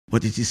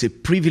But it is a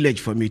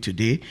privilege for me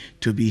today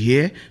to be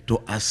here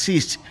to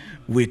assist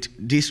with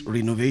this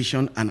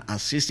renovation and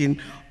assisting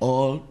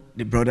all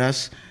the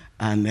brothers.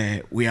 And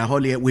we are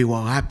all here. We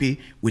were happy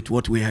with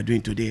what we are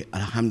doing today.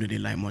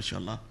 Alhamdulillah,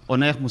 mashallah.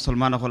 অনেক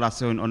মুসলমান হল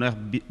আছেন, অনেক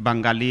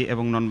বাঙালি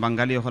এবং নন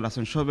বাঙালি হল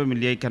আছেন, সবে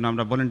মিলিয়ে কেন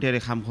আমরা ভলান্টিয়ারি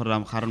কাম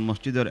করলাম কারণ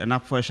মসজিদের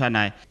এনাফ পয়সা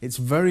নাই। It's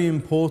very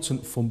important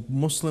for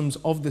Muslims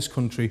of this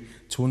country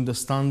to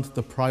understand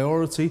the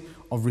priority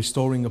of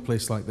restoring a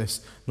place like this.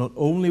 Not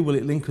only will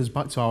it link us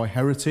back to our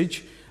heritage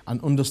and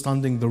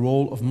understanding the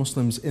role of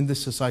Muslims in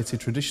this society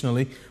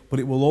traditionally, but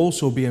it will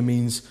also be a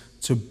means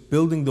to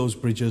building those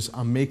bridges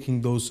and making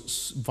those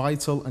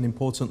vital and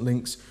important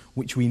links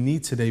which we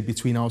need today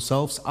between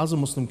ourselves as a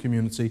Muslim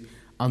community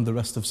and the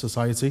rest of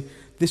society.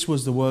 This was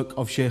the work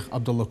of Sheikh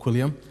Abdullah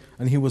Quilliam,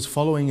 and he was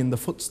following in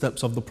the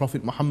footsteps of the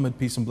Prophet Muhammad,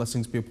 peace and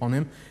blessings be upon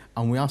him,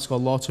 and we ask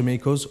Allah to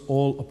make us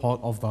all a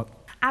part of that.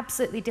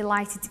 Absolutely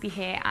delighted to be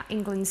here at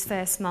England's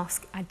first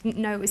mosque. I didn't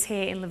know it was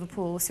here in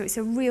Liverpool, so it's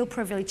a real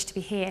privilege to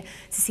be here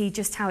to see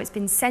just how it's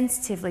been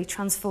sensitively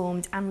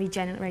transformed and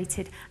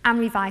regenerated and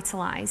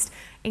revitalised.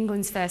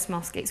 England's first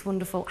mosque, it's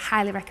wonderful.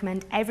 Highly recommend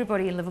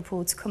everybody in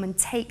Liverpool to come and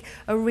take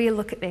a real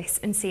look at this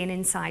and see an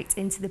insight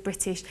into the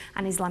British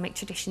and Islamic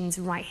traditions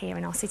right here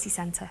in our city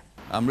centre.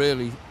 I'm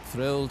really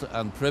thrilled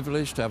and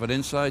privileged to have an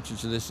insight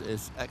into this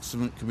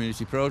excellent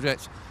community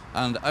project,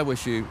 and I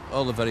wish you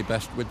all the very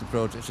best with the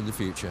project in the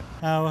future.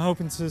 We're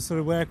hoping to sort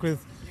of work with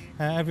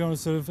everyone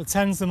who sort of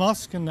attends the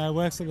mosque and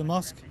works at the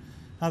mosque.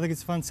 I think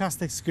it's a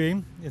fantastic scheme.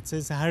 It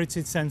is a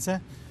heritage centre,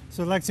 so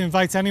I'd like to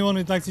invite anyone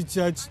who'd like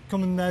to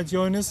come and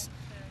join us.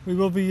 We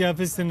will be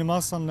visiting the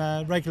mosque on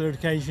regular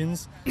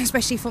occasions.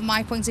 Especially from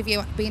my point of view,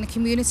 being a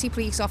community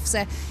police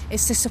officer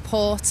is to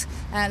support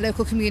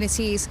local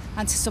communities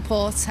and to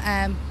support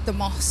the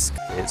mosque.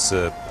 It's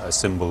a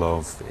symbol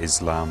of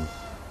Islam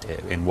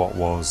in what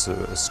was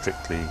a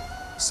strictly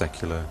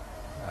secular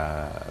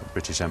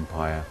British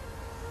Empire,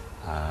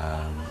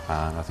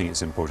 and I think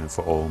it's important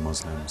for all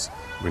Muslims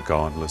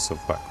regardless of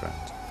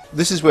background.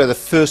 This is where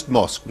the first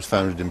mosque was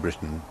founded in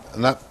Britain,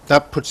 and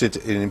that puts it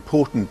in an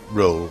important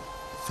role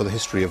for the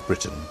history of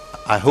Britain.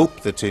 I hope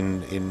that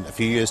in a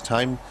few years'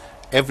 time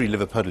every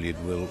Liverpudlian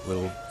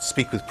will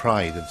speak with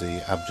pride of the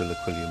Abdullah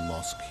Quilliam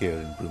Mosque here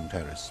in Broome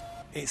Terrace.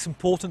 It's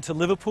important to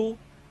Liverpool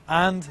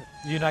and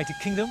the United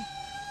Kingdom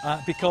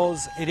because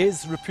it is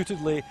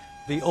reputedly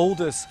the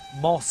oldest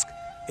mosque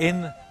in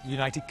the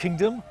United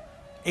Kingdom,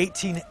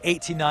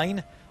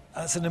 1889.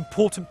 It's an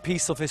important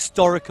piece of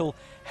historical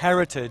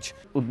heritage.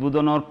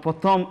 উদ্বোধনের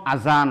প্রথম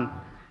আজান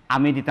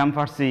আমি দিতাম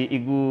পারছি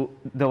ইগু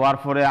দেওয়ার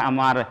পরে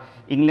আমার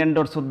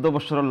ইংল্যান্ডের 14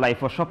 বছরের লাইফ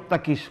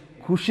সবথেকে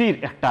খুশির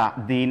একটা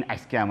দিন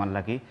আজকে আমার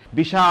লাগে।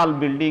 বিশাল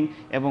বিল্ডিং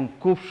এবং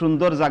খুব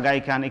সুন্দর জায়গা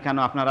এখানে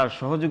আপনারা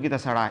সহযোগিতা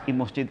ছাড়া এই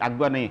মসজিদ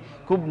আগানো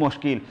খুব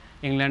মুশকিল।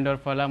 ইংল্যান্ডের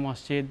ফলা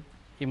মসজিদ,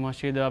 এই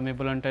মসজিদে আমি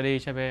ভলান্টারি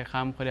হিসেবে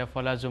কাম করে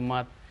ফলা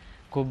জুম্মাত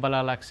খুব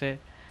ভালো লাগছে।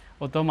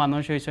 অত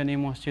মানুষ হয়েছেন এই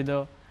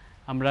মসজিদও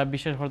আমরা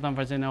বিশ্বাস করতাম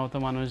পারছি না অত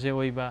মানুষ যে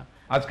ওইবা।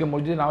 আজকে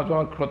মসজিদে নামাজ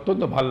আমার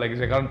অত্যন্ত ভালো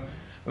লাগছে, কারণ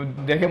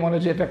দেখে মনে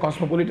হচ্ছে এটা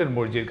কসমোপলিটন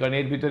মসজিদ, কারণ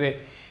এর ভিতরে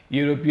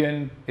ইউরোপিয়ান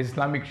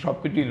ইসলামিক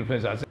সবকিছু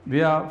ইনফ্লুয়েন্স আছে। We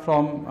are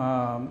from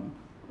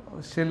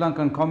Sri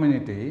Lankan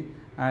community,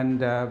 and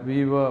we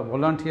were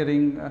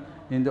volunteering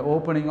in the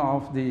opening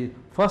of the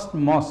first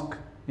mosque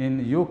in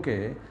UK,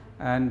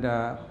 and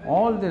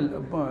all the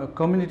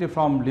community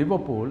from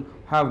Liverpool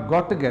have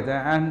got together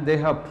and they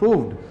have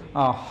proved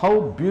how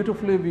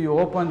beautifully we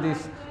open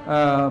this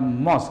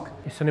mosque.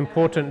 It's an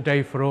important day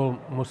for all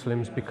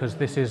Muslims because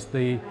this is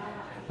the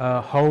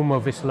home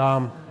of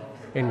Islam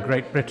in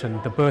Great Britain,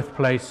 the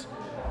birthplace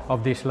of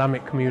the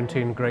Islamic community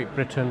in Great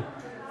Britain.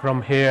 From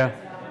here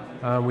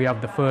we have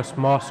the first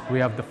mosque, we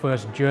have the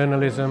first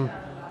journalism,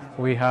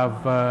 we have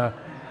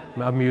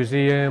a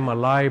museum, a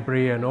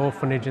library, an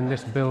orphanage in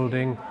this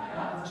building.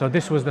 So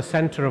this was the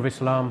centre of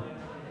Islam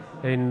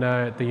in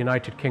the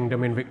United Kingdom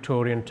in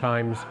Victorian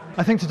times.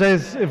 I think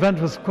today's event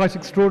was quite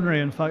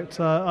extraordinary. In fact,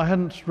 I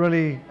hadn't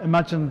really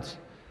imagined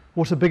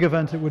what a big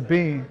event it would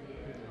be,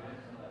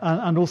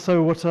 and also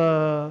what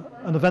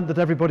an event that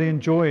everybody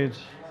enjoyed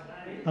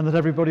and that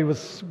everybody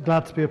was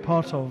glad to be a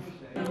part of.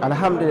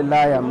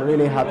 Alhamdulillah, I'm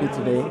really happy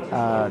today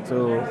to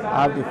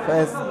have the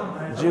first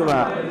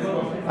Juma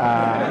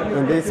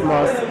in this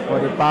mosque. For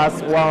the past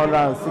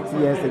 106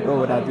 years ago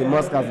that the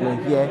mosque has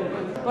been here.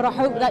 But I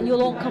hope that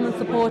you'll all come and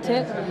support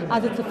it, as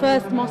it's the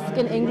first mosque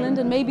in England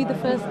and maybe the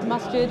first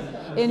masjid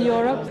in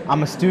Europe.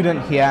 I'm a student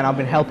here and I've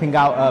been helping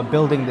out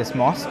building this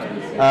mosque,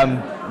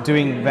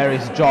 doing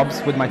various jobs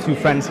with my two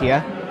friends here,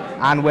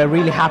 and we're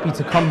really happy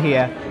to come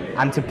here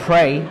and to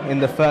pray in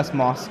the first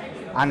mosque,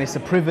 and it's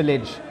a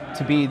privilege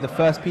to be the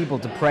first people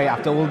to pray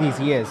after all these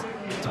years,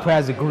 to pray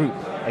as a group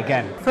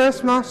again. First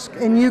mosque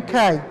in UK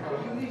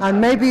and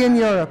maybe in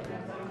Europe.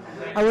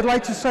 I would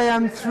like to say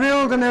I'm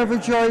thrilled and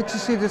overjoyed to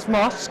see this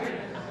mosque.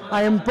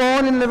 I am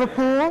born in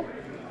Liverpool,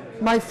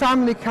 my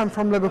family come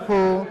from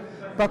Liverpool,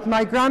 but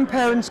my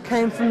grandparents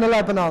came from the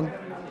Lebanon.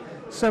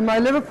 So my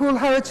Liverpool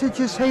heritage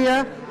is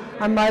here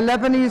and my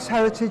Lebanese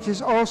heritage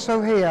is also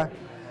here.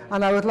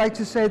 And I would like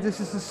to say this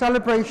is a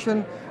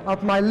celebration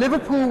of my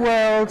Liverpool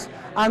world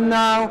and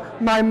now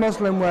my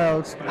Muslim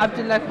world.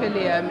 Abdullah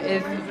Quilliam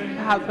is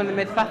perhaps one of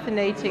the most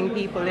fascinating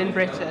people in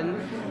Britain,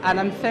 and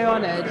I'm so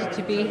honoured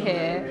to be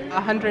here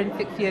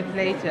 106 years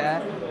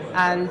later,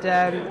 and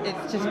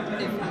it's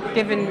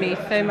given me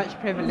so much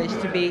privilege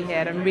to be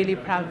here. I'm really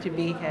proud to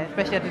be here,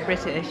 especially as a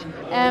British.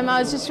 I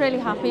was just really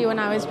happy when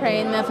I was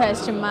praying the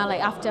first Jummah,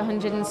 like after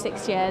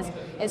 106 years.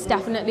 It's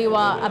definitely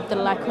what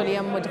Abdullah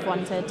Quilliam would have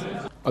wanted.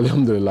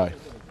 Alhamdulillah.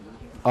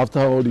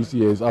 After all these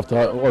years,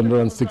 after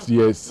 106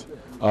 years,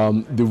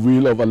 the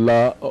will of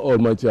Allah,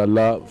 Almighty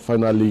Allah,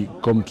 finally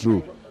come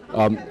true.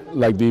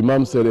 Like the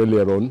Imam said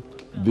earlier on,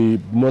 the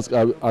mosque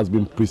has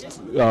been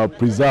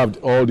preserved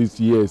all these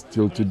years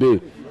till today.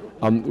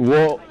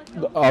 What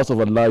the house of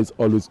Allah is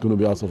always going to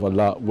be house of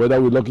Allah. Whether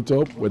we lock it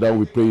up, whether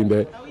we pray in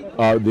there,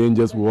 the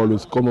angels will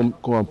always come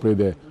and pray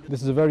there.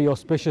 This is a very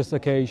auspicious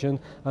occasion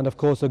and of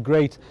course a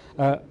great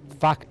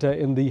factor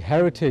in the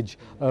heritage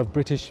of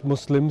British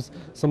Muslims,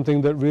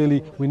 something that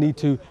really we need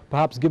to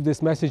perhaps give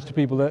this message to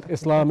people that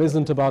Islam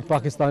isn't about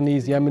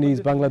Pakistanis, Yemenis,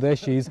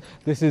 Bangladeshis.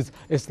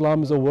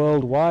 Islam is a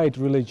worldwide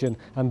religion,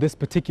 and this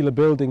particular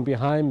building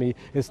behind me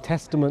is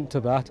testament to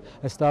that,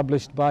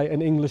 established by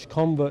an English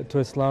convert to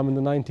Islam in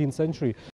the 19th century.